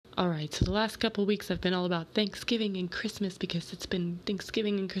Alright, so the last couple weeks I've been all about Thanksgiving and Christmas because it's been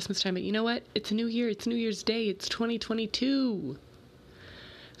Thanksgiving and Christmas time, but you know what? It's a new year, it's New Year's Day, it's 2022.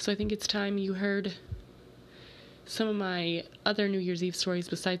 So I think it's time you heard some of my other New Year's Eve stories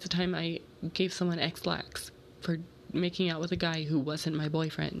besides the time I gave someone X-Lax for making out with a guy who wasn't my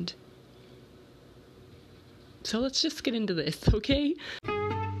boyfriend. So let's just get into this, okay?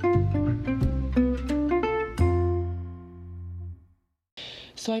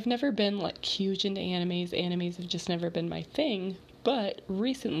 So I've never been huge into animes. Animes have just never been my thing. But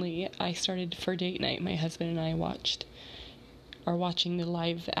recently I started for date night. My husband and I are watching the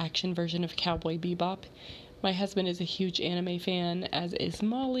live action version of Cowboy Bebop. My husband is a huge anime fan, as is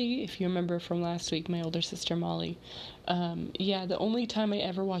Molly. If you remember from last week, my older sister Molly. The only time I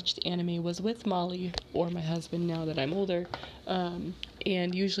ever watched anime was with Molly or my husband now that I'm older. And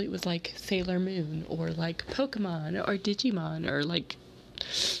usually it was Sailor Moon or Pokemon or Digimon or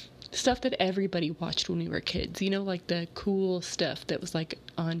stuff that everybody watched when we were kids. The cool stuff that was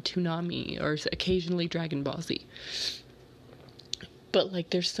on Toonami or occasionally Dragon Ball Z. But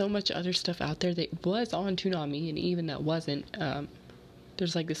there's so much other stuff out there that was on Toonami and even that wasn't.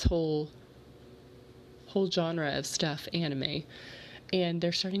 There's this whole genre of stuff, anime, and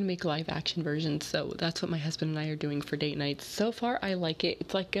they're starting to make live action versions, so that's what my husband and I are doing for date nights. So far I like it.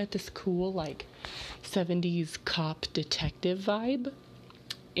 It's got this cool 70s cop detective vibe,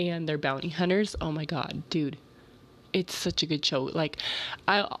 and they're bounty hunters. Oh my god, dude, it's such a good show.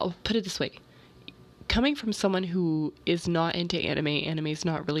 I'll put it this way. Coming from someone who is not into anime is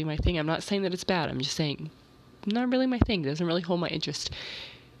not really my thing. I'm not saying that it's bad. I'm just saying, not really my thing. It doesn't really hold my interest.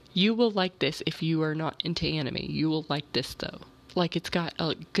 You will like this if you are not into anime. You will like this, though. It's got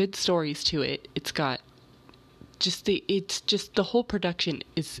good stories to it. It's got the whole production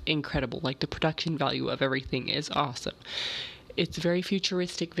is incredible. The production value of everything is awesome. It's very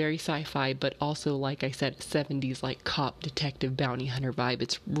futuristic, very sci-fi, but also, like I said, 70s, cop, detective, bounty hunter vibe.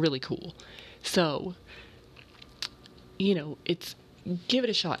 It's really cool. So, give it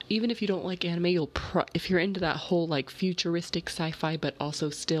a shot. Even if you don't like anime, if you're into that whole, futuristic sci-fi, but also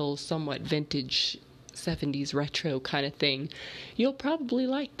still somewhat vintage 70s retro kind of thing, you'll probably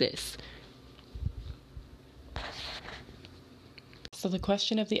like this. So the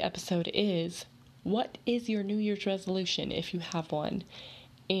question of the episode is, what is your New Year's resolution, if you have one?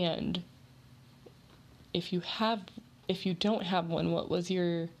 And if you don't have one, what was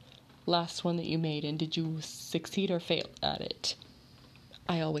your last one that you made, and did you succeed or fail at it?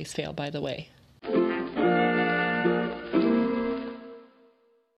 I always fail, by the way.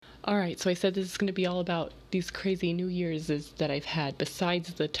 Alright, so I said this is going to be all about these crazy New Year's that I've had,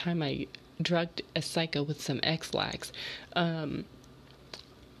 besides the time I drugged a psycho with some X-Lax, and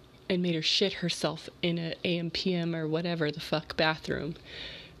made her shit herself in a AM/PM or whatever the fuck bathroom.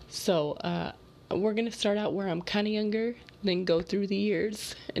 So, we're going to start out where I'm kind of younger, then go through the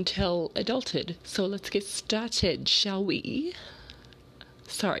years until adulthood. So let's get started, shall we?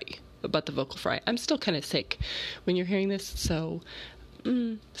 Sorry about the vocal fry. I'm still kind of sick when you're hearing this, so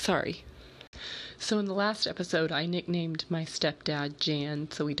sorry. So in the last episode, I nicknamed my stepdad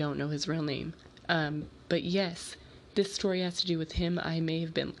Jan, so we don't know his real name. But yes, this story has to do with him. I may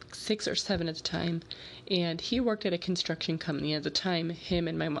have been 6 or 7 at the time, and he worked at a construction company. At the time, him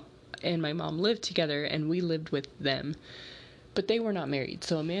and my mom lived together, and we lived with them. But they were not married.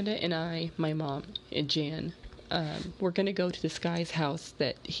 So Amanda and I, my mom, and Jan, were going to go to this guy's house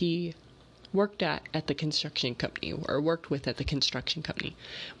that he worked at the construction company, or worked with at the construction company.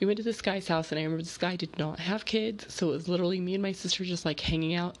 We went to this guy's house, and I remember this guy did not have kids, so it was literally me and my sister just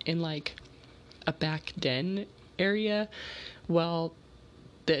hanging out in a back den area while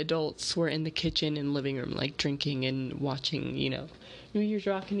the adults were in the kitchen and living room drinking and watching, New Year's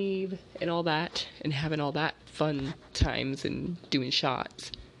Rockin' Eve and all that, and having all that fun times and doing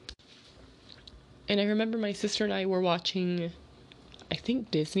shots. And I remember my sister and I were watching, I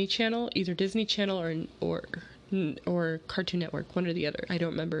think Disney Channel, either Disney Channel or Cartoon Network, one or the other, I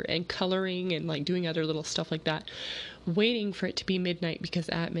don't remember, and coloring and doing other little stuff like that, waiting for it to be midnight, because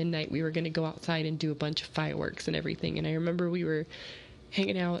at midnight we were going to go outside and do a bunch of fireworks and everything. And I remember we were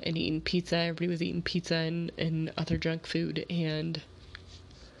hanging out and eating pizza. Everybody was eating pizza and other junk food, and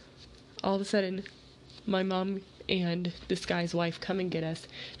all of a sudden my mom and this guy's wife come and get us.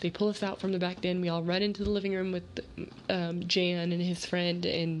 They pull us out from the back den. We all run into the living room with Jan and his friend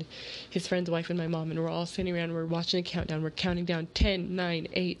and his friend's wife and my mom, and we're all sitting around. We're watching a countdown. We're counting down 10, 9,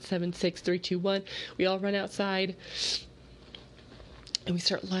 8, 7, 6, 3, 2, 1. We all run outside and we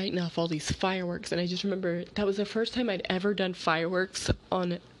start lighting off all these fireworks. And I just remember that was the first time I'd ever done fireworks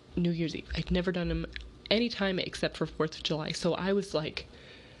on New Year's Eve. I'd never done them any time except for 4th of July. So I was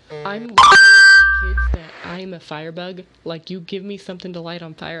I'm one of those kids that I'm a firebug. Like, you give me something to light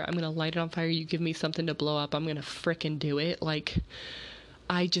on fire, I'm gonna light it on fire. You give me something to blow up, I'm gonna frickin' do it. Like,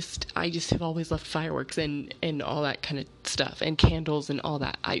 I just have always loved fireworks and all that kind of stuff and candles and all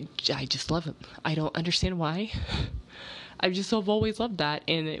that. I just love them. I don't understand why. I've always loved that,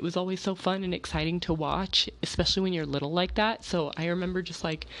 and it was always so fun and exciting to watch, especially when you're little like that. So I remember just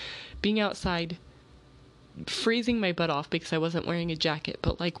like being outside, freezing my butt off because I wasn't wearing a jacket,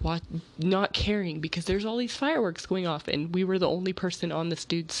 but like not caring because there's all these fireworks going off, and we were the only person on this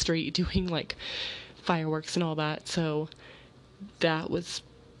dude's street doing like fireworks and all that. So that was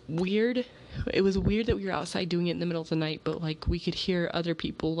weird. It was weird that we were outside doing it in the middle of the night, but like we could hear other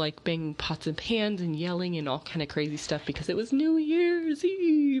people like banging pots and pans and yelling and all kind of crazy stuff because it was New Year's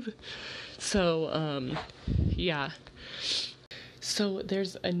Eve. So yeah. So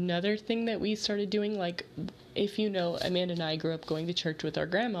there's another thing that we started doing. Like, if you know, Amanda and I grew up going to church with our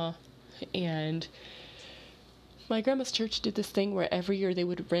grandma, and my grandma's church did this thing where every year they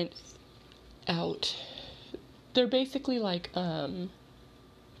would rent out, they're basically like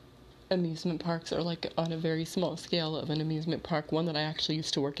amusement parks, or like on a very small scale of an amusement park. One that I actually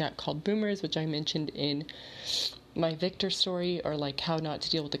used to work at called Boomers, which I mentioned in my Victor story, or like how not to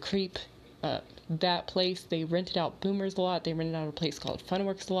deal with the creep. That place, they rented out Boomers a lot. They rented out a place called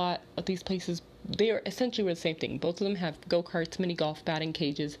Funworks a lot. These places, they are essentially the same thing. Both of them have go-karts, mini golf, batting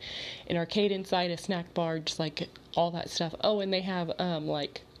cages, an arcade inside, a snack bar, just like all that stuff. Oh, and they have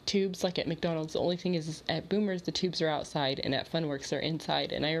like tubes like at McDonald's. The only thing is at Boomers the tubes are outside, and at Funworks they're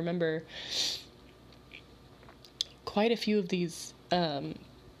inside. And I remember quite a few of these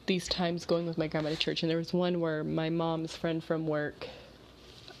times going with my grandma to church, and there was one where my mom's friend from work,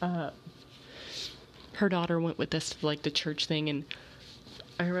 her daughter went with us to like the church thing, and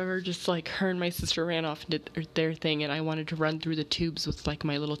I remember just like her and my sister ran off and did their thing, and I wanted to run through the tubes with like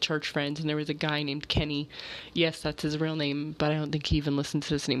my little church friends, and there was a guy named Kenny, yes, that's his real name, but I don't think he even listens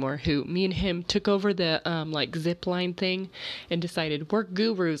to this anymore, who, me and him took over the like zip line thing and decided we're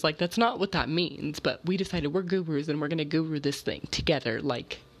gurus. Like, that's not what that means, but we decided we're gurus and we're gonna guru this thing together,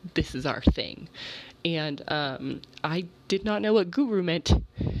 like this is our thing. And I did not know what guru meant.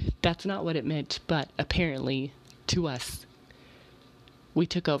 That's not what it meant, but apparently to us, we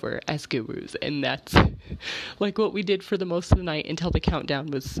took over as gurus, and that's like what we did for the most of the night until the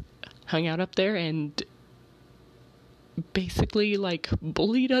countdown was hung out up there, and basically like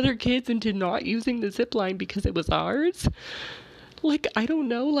bullied other kids into not using the zip line because it was ours. Like, I don't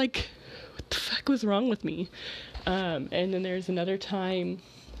know, like, what the fuck was wrong with me? And then there's another time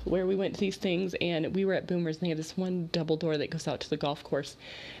where we went to these things, and we were at Boomers, and they had this one double door that goes out to the golf course,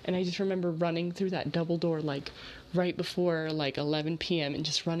 and I just remember running through that double door like right before like 11 p.m. and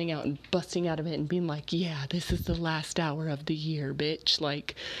just running out and busting out of it and being like, yeah, this is the last hour of the year, bitch.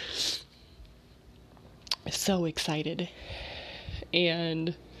 Like, so excited.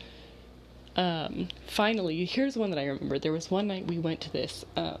 And finally, here's one that I remember. There was one night we went to this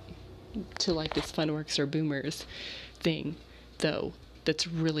to like this Funworks or Boomers thing, though, that's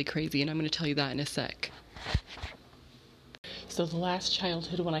really crazy, and I'm going to tell you that in a sec. So the last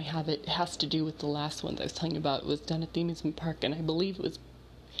childhood one I have, it has to do with the last one that I was telling you about. It was done at the amusement park, and I believe it was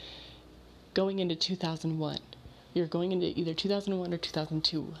going into 2001. We were going into either 2001 or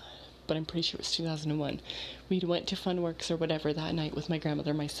 2002, but I'm pretty sure it was 2001. We went to Funworks or whatever that night with my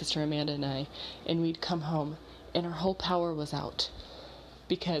grandmother, my sister Amanda, and I, and we'd come home, and our whole power was out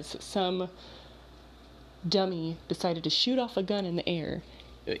because some dummy decided to shoot off a gun in the air.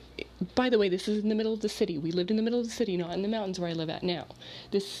 By the way, this is in the middle of the city. We lived in the middle of the city, not in the mountains where I live at now.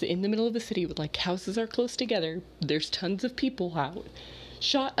 This is in the middle of the city with like houses are close together. There's tons of people out.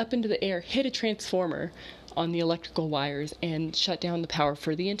 Shot up into the air, hit a transformer on the electrical wires, and shut down the power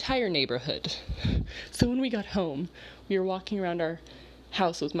for the entire neighborhood. So when we got home, we were walking around our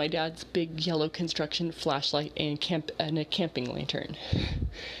house with my dad's big yellow construction flashlight and a camping lantern.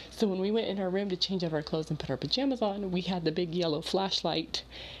 So when we went in our room to change out our clothes and put our pajamas on, we had the big yellow flashlight,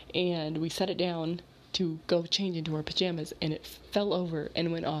 and we set it down to go change into our pajamas, and it fell over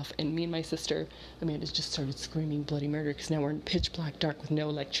and went off, and me and my sister Amanda just started screaming bloody murder because now we're in pitch black dark with no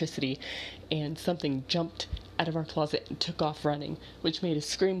electricity, and something jumped out of our closet and took off running, which made us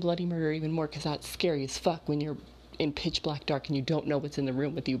scream bloody murder even more because that's scary as fuck when you're in pitch black dark and you don't know what's in the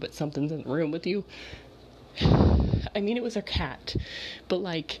room with you, but something's in the room with you. I mean, it was our cat, but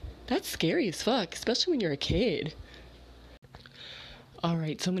like, that's scary as fuck, especially when you're a kid.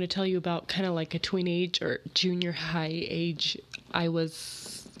 Alright, so I'm going to tell you about kind of like a teenage or junior high age. I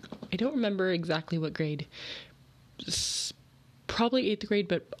don't remember exactly what grade. Probably 8th grade,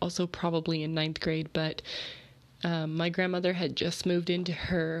 but also probably in 9th grade. But My grandmother had just moved into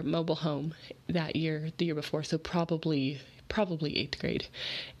her mobile home that year, the year before, so probably 8th grade.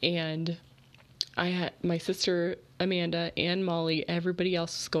 And I had my sister Amanda and Molly, everybody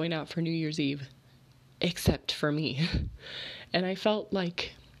else was going out for New Year's Eve except for me. And I felt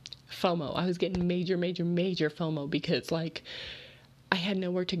like FOMO. I was getting major FOMO because like I had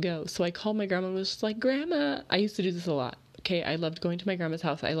nowhere to go. So I called my grandma and was just like, Grandma, I used to do this a lot. Okay, I loved going to my grandma's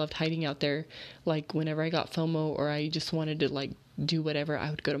house. I loved hiding out there. Like whenever I got FOMO or I just wanted to like do whatever,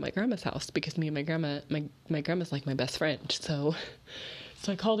 I would go to my grandma's house because me and my grandma, my grandma's like my best friend. So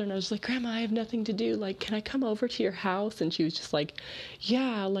I called her and I was like, Grandma, I have nothing to do. Like, can I come over to your house? And she was just like,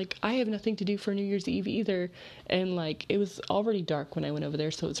 yeah, like I have nothing to do for New Year's Eve either. And like, it was already dark when I went over there.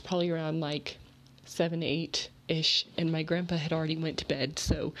 So it's probably around like 7, 8-ish. And my grandpa had already went to bed.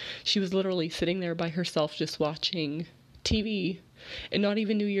 So she was literally sitting there by herself, just watching TV, and not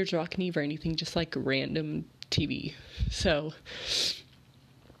even New Year's Rockin' Eve or anything, just like random TV. So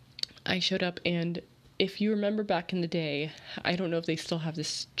I showed up, and if you remember back in the day, I don't know if they still have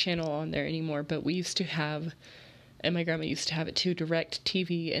this channel on there anymore, but we used to have, and my grandma used to have it too, Direct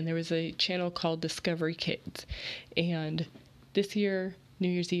TV, and there was a channel called Discovery Kids. And this year, New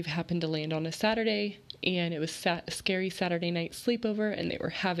Year's Eve happened to land on a Saturday, and it was scary Saturday night sleepover, and they were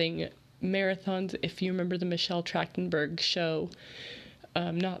having marathons. If you remember the Michelle Trachtenberg show,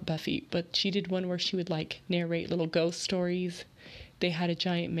 not Buffy, but she did one where she would like narrate little ghost stories. They had a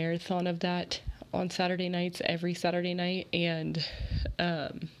giant marathon of that on Saturday nights, every Saturday night, and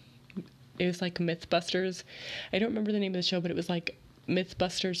it was like Mythbusters. I don't remember the name of the show, but it was like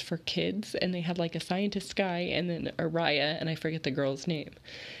Mythbusters for kids, and they had like a scientist guy and then Araya, and I forget the girl's name.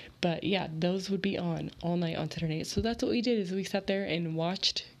 But yeah, those would be on all night on Saturday night. So that's what we did, is we sat there and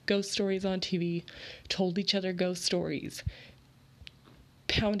watched ghost stories on TV, told each other ghost stories,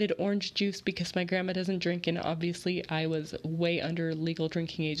 pounded orange juice because my grandma doesn't drink, and obviously I was way under legal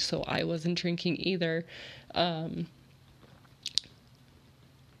drinking age, so I wasn't drinking either.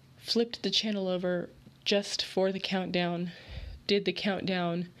 Flipped the channel over just for the countdown, did the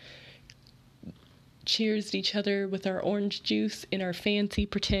countdown, cheersed each other with our orange juice in our fancy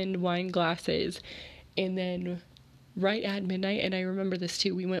pretend wine glasses, and then right at midnight, and I remember this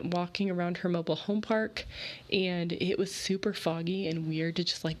too, we went walking around her mobile home park, and it was super foggy and weird to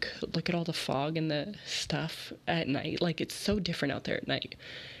just like look at all the fog and the stuff at night. Like, it's so different out there at night.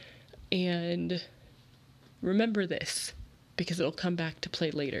 And remember this, because it'll come back to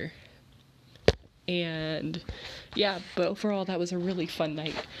play later. And yeah, but overall that was a really fun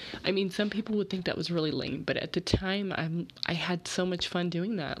night. I mean, some people would think that was really lame, but at the time I had so much fun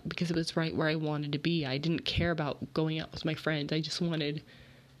doing that because it was right where I wanted to be. I didn't care about going out with my friends. I just wanted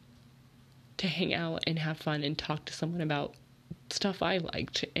to hang out and have fun and talk to someone about stuff I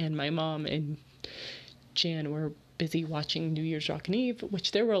liked. And my mom and Jan were busy watching New Year's Rockin' Eve,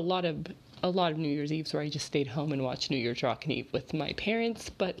 which there were a lot of New Year's Eves where I just stayed home and watched New Year's Rockin' Eve with my parents,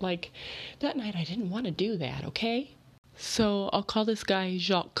 but like that night I didn't want to do that, okay? So I'll call this guy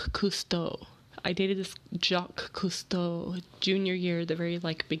Jacques Cousteau. I dated this Jacques Cousteau junior year, the very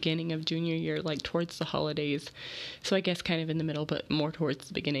like beginning of junior year, like towards the holidays. So I guess kind of in the middle, but more towards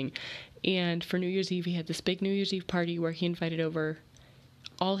the beginning. And for New Year's Eve, he had this big New Year's Eve party where he invited over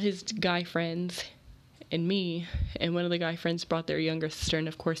all his guy friends and me, and one of the guy friends brought their younger sister, and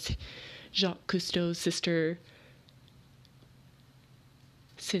of course Jacques Cousteau's sister,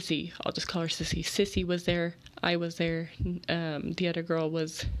 Sissy, I'll just call her Sissy. Sissy was there, I was there, the other girl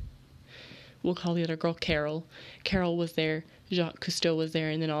was, we'll call the other girl Carol. Carol was there, Jacques Cousteau was there,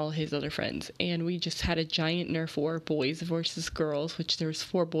 and then all his other friends. And we just had a giant Nerf war, boys versus girls, which there was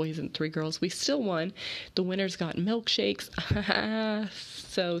 4 boys and 3 girls. We still won. The winners got milkshakes.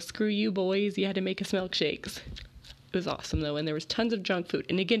 So screw you, boys. You had to make us milkshakes. It was awesome, though, and there was tons of junk food.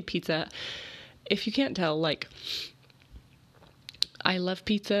 And again, pizza. If you can't tell, like, I love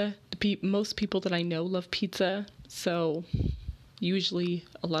pizza. Most people that I know love pizza, so usually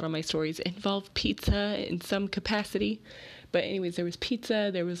a lot of my stories involve pizza in some capacity. But anyways, there was pizza,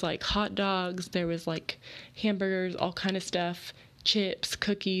 there was, like, hot dogs, there was, like, hamburgers, all kind of stuff, chips,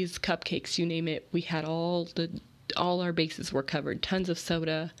 cookies, cupcakes, you name it. We had all our bases were covered. Tons of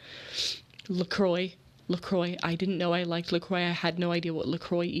soda, LaCroix. I didn't know I liked LaCroix. I had no idea what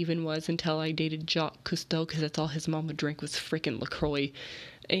LaCroix even was until I dated Jacques Cousteau, because that's all his mom would drink was freaking LaCroix.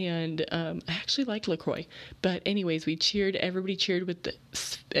 And I actually like LaCroix. But anyways, everybody cheered with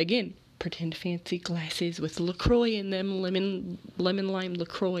again, pretend fancy glasses with LaCroix in them, lemon lime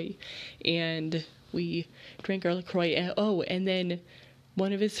LaCroix. And we drank our LaCroix. And then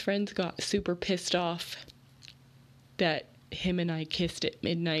one of his friends got super pissed off that him and I kissed at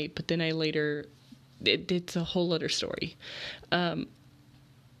midnight, but then I later it's a whole other story.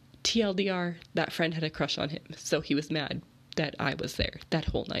 TLDR, that friend had a crush on him, so he was mad that I was there that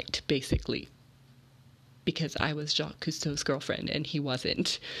whole night, basically, because I was Jacques Cousteau's girlfriend and he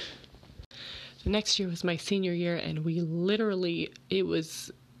wasn't. The next year was my senior year, and it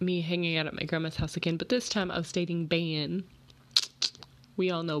was me hanging out at my grandma's house again, but this time I was dating Ben. We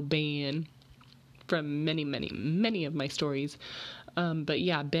all know Ben from many, many, many of my stories. But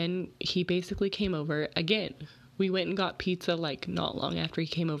yeah, Ben, he basically came over again. We went and got pizza like not long after he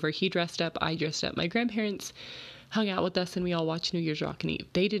came over. He dressed up, I dressed up. My grandparents hung out with us and we all watched New Year's Rockin' Eve.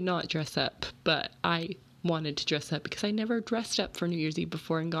 They did not dress up, but I wanted to dress up because I never dressed up for New Year's Eve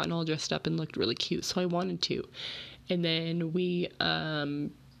before and gotten all dressed up and looked really cute, so I wanted to. And then we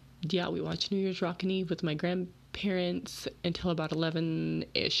watched New Year's Rockin' Eve with my grandparents until about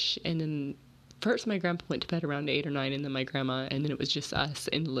 11-ish, and then first my grandpa went to bed around 8 or 9, and then my grandma, and then it was just us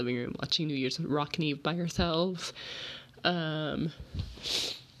in the living room watching New Year's Rockin' Eve by ourselves.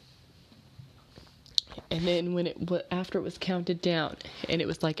 And then after it was counted down and it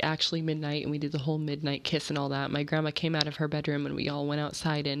was like actually midnight and we did the whole midnight kiss and all that, my grandma came out of her bedroom and we all went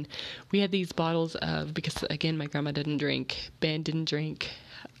outside, and we had these bottles of, because again, my grandma didn't drink, Ben didn't drink,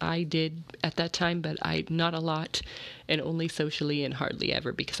 I did at that time, but not a lot, and only socially and hardly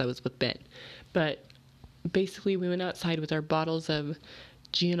ever because I was with Ben. But basically we went outside with our bottles of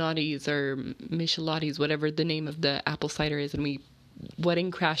Gianotti's or Michelotis, whatever the name of the apple cider is, and we wedding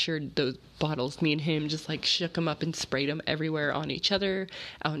crashered those bottles. Me and him just like shook them up and sprayed them everywhere on each other,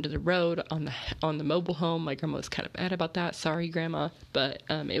 out into the road, on the mobile home. My grandma was kind of mad about that. Sorry, Grandma, but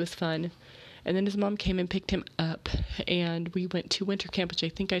it was fun. And then his mom came and picked him up, and we went to winter camp, which I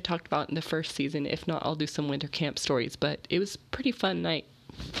think I talked about in the first season. If not, I'll do some winter camp stories, but it was a pretty fun night.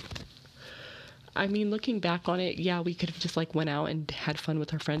 I mean, looking back on it, yeah, we could have just like went out and had fun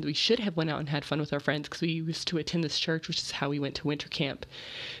with our friends. We should have went out and had fun with our friends because we used to attend this church, which is how we went to winter camp,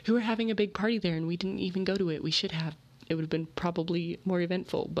 who were having a big party there, and we didn't even go to it. We should have. It would have been probably more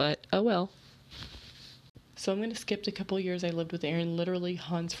eventful, but oh well. So I'm going to skip the couple years I lived with Aaron. Literally,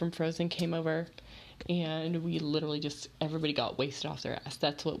 Hans from Frozen came over, and we literally just, everybody got wasted off their ass.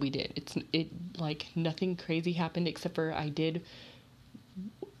 That's what we did. Like, nothing crazy happened except for I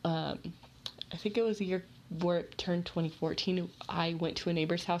think it was a year where it turned 2014. I went to a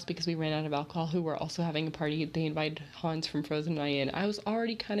neighbor's house because we ran out of alcohol, who were also having a party. They invited Hans from Frozen and I in. I was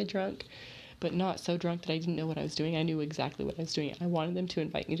already kind of drunk, but not so drunk that I didn't know what I was doing. I knew exactly what I was doing. I wanted them to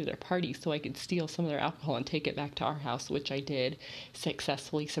invite me to their party so I could steal some of their alcohol and take it back to our house, which I did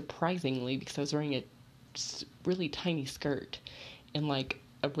successfully, surprisingly, because I was wearing a really tiny skirt and like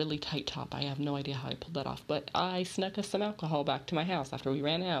a really tight top. I have no idea how I pulled that off, but I snuck us some alcohol back to my house after we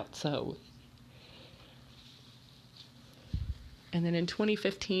ran out, so. And then in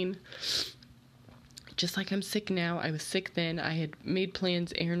 2015, just like I'm sick now, I was sick then. I had made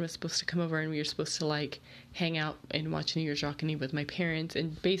plans. Aaron was supposed to come over and we were supposed to like hang out and watch New Year's Rockin' Eve with my parents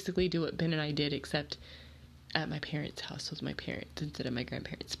and basically do what Ben and I did, except at my parents' house with my parents instead of my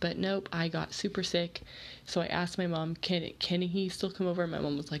grandparents. But nope, I got super sick. So I asked my mom, can he still come over? And my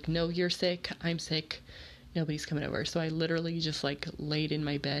mom was like, no, you're sick. I'm sick. Nobody's coming over. So I literally just like laid in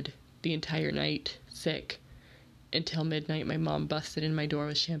my bed the entire night, sick. Until midnight. My mom busted in my door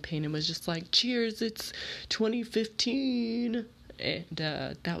with champagne and was just like, cheers, it's 2015. And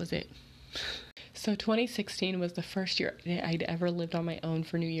that was it. So 2016 was the first year I'd ever lived on my own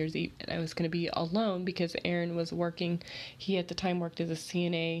for New Year's Eve. And I was going to be alone because Aaron was working. He at the time worked as a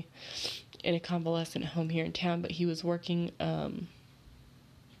CNA in a convalescent home here in town, but he was working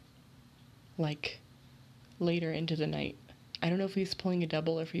like later into the night. I don't know if he's pulling a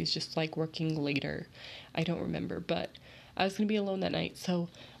double or if he's just like working later. I don't remember, but I was going to be alone that night. So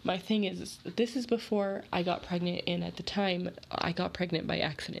my thing is, this is before I got pregnant, and at the time I got pregnant by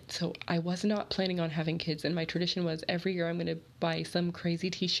accident. So I was not planning on having kids, and my tradition was every year I'm going to buy some crazy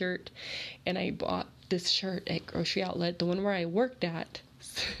t-shirt, and I bought this shirt at Grocery Outlet, the one where I worked at,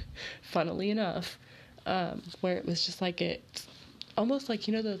 funnily enough, where it was just like it's almost like,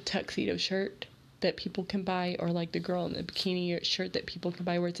 you know, the tuxedo shirt that people can buy, or like the girl in the bikini shirt that people can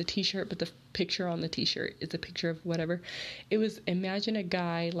buy where it's a t-shirt but the picture on the t-shirt is a picture of whatever. It was, imagine a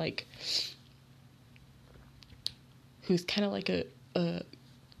guy like who's kind of like a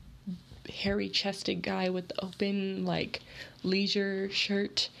hairy chested guy with open like leisure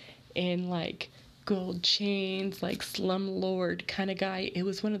shirt and like gold chains, like slumlord kind of guy. It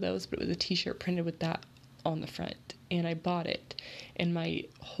was one of those, but it was a t-shirt printed with that on the front, and I bought it, and my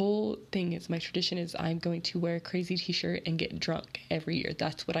whole whole thing is, my tradition is I'm going to wear a crazy t-shirt and get drunk every year.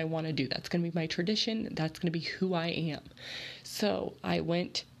 That's what I want to do. That's going to be my tradition. That's going to be who I am. So I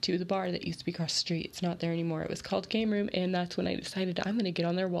went to the bar that used to be across the street. It's not there anymore. It was called Game Room, and that's when I decided I'm going to get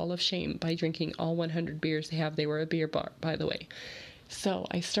on their wall of shame by drinking all 100 beers they have. They were a beer bar, by the way. So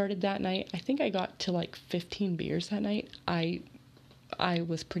I started that night. I think I got to like 15 beers that night. I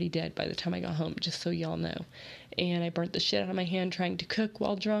was pretty dead by the time I got home, just so y'all know. And I burnt the shit out of my hand trying to cook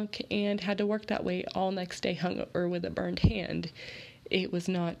while drunk, and had to work that way all next day hungover with a burned hand. It was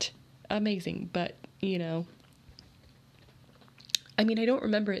not amazing, but, you know. I mean, I don't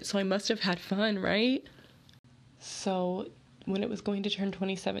remember it, so I must have had fun, right? So, when it was going to turn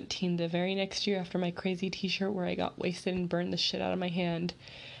 2017, the very next year after my crazy t-shirt where I got wasted and burned the shit out of my hand,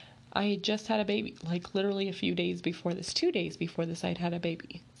 I had just had a baby, like literally a few days before this, 2 days before this, I'd had a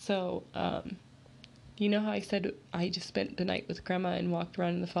baby. So, you know how I said I just spent the night with grandma and walked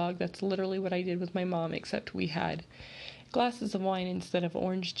around in the fog? That's literally what I did with my mom, except we had glasses of wine instead of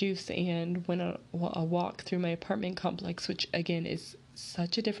orange juice, and went on a walk through my apartment complex, which again is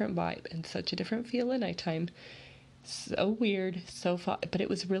such a different vibe and such a different feel at nighttime. So weird, but it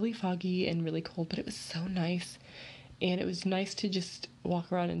was really foggy and really cold, but it was so nice. And it was nice to just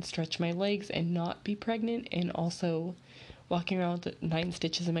walk around and stretch my legs and not be pregnant. And also, walking around with 9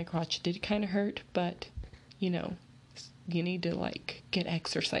 stitches in my crotch did kind of hurt. But, you know, you need to, like, get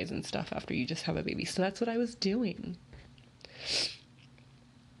exercise and stuff after you just have a baby. So that's what I was doing.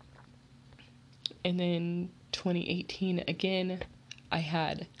 And then 2018, again, I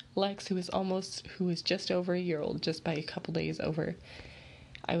had Lex, who was just over a year old, just by a couple days over.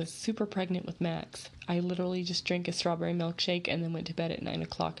 I was super pregnant with Max. I literally just drank a strawberry milkshake and then went to bed at 9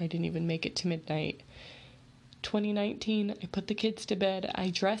 o'clock. I didn't even make it to midnight. 2019, I put the kids to bed.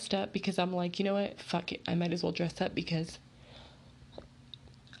 I dressed up because I'm like, you know what? Fuck it. I might as well dress up, because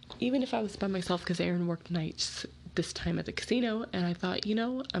even if I was by myself, because Aaron worked nights this time at the casino, and I thought, you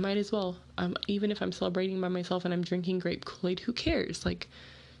know, I might as well. Even if I'm celebrating by myself and I'm drinking grape Kool-Aid, who cares? Like,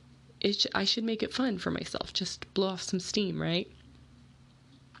 I should make it fun for myself. Just blow off some steam, right?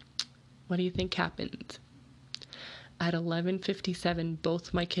 What do you think happened? At 11:57,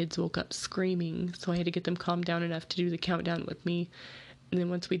 both my kids woke up screaming, so I had to get them calmed down enough to do the countdown with me. And then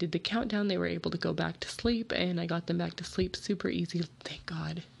once we did the countdown, they were able to go back to sleep, and I got them back to sleep super easy, thank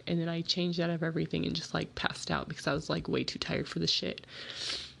God. And then I changed out of everything and just, like, passed out because I was, like, way too tired for the shit.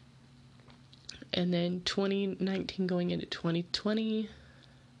 And then 2019 going into 2020,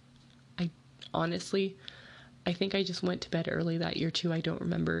 I think I just went to bed early that year, too. I don't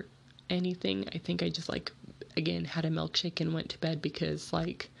remember anything. I think I just, like, again, had a milkshake and went to bed because,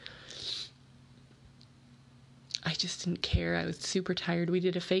 like, I just didn't care. I was super tired. We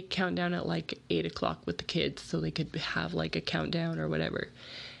did a fake countdown at, like, 8 o'clock with the kids so they could have, like, a countdown or whatever.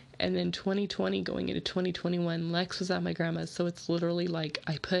 And then 2020 going into 2021, Lex was at my grandma's, so it's literally, like,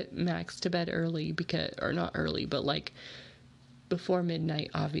 I put Max to bed early or not early, but, like, before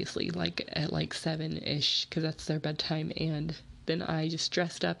midnight, obviously, like, at, like, 7-ish, because that's their bedtime, and then I just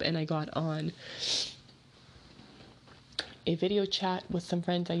dressed up and I got on a video chat with some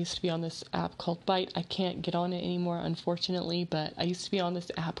friends. I used to be on this app called Byte. I can't get on it anymore, unfortunately, but I used to be on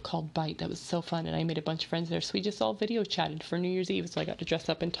this app called Byte. That was so fun, and I made a bunch of friends there, so we just all video chatted for New Year's Eve, so I got to dress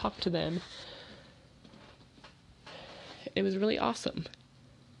up and talk to them. It was really awesome.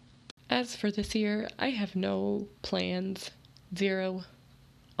 As for this year, I have no plans. Zero.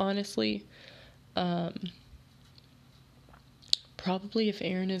 Honestly. Probably if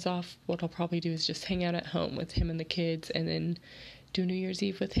Aaron is off, what I'll probably do is just hang out at home with him and the kids, and then do New Year's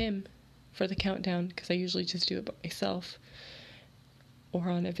Eve with him for the countdown, because I usually just do it by myself.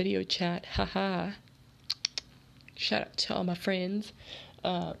 Or on a video chat. Haha. Shout out to all my friends.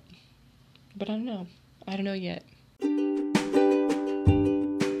 But I don't know. I don't know yet.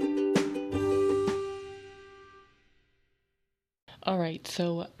 Alright,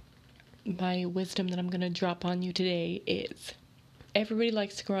 so my wisdom that I'm going to drop on you today is, everybody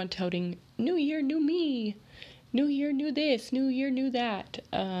likes to go around touting, new year, new me, new year, new this, new year, new that.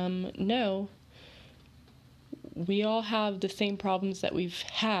 No. We all have the same problems that we've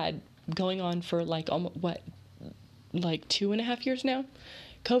had going on for, like, almost, 2.5 years now?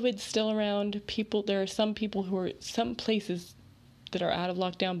 COVID's still around. There are some places that are out of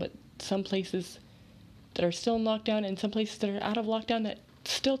lockdown, but some places that are still in lockdown, and some places that are out of lockdown that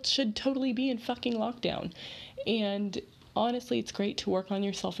still should totally be in fucking lockdown. And honestly, it's great to work on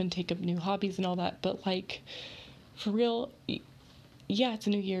yourself and take up new hobbies and all that, but, like, for real, yeah, it's a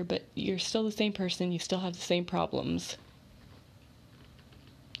new year, but you're still the same person. You still have the same problems.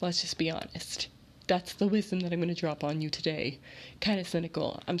 Let's just be honest. That's the wisdom that I'm going to drop on you today. Kind of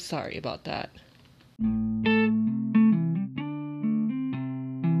cynical. I'm sorry about that.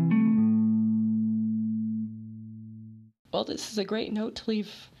 Well, this is a great note to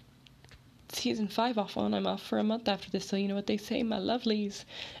leave season 5 off on. I'm off for a month after this, so you know what they say, my lovelies.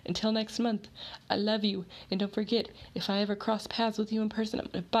 Until next month, I love you. And don't forget, if I ever cross paths with you in person, I'm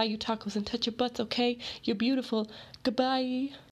going to buy you tacos and touch your butts, okay? You're beautiful. Goodbye.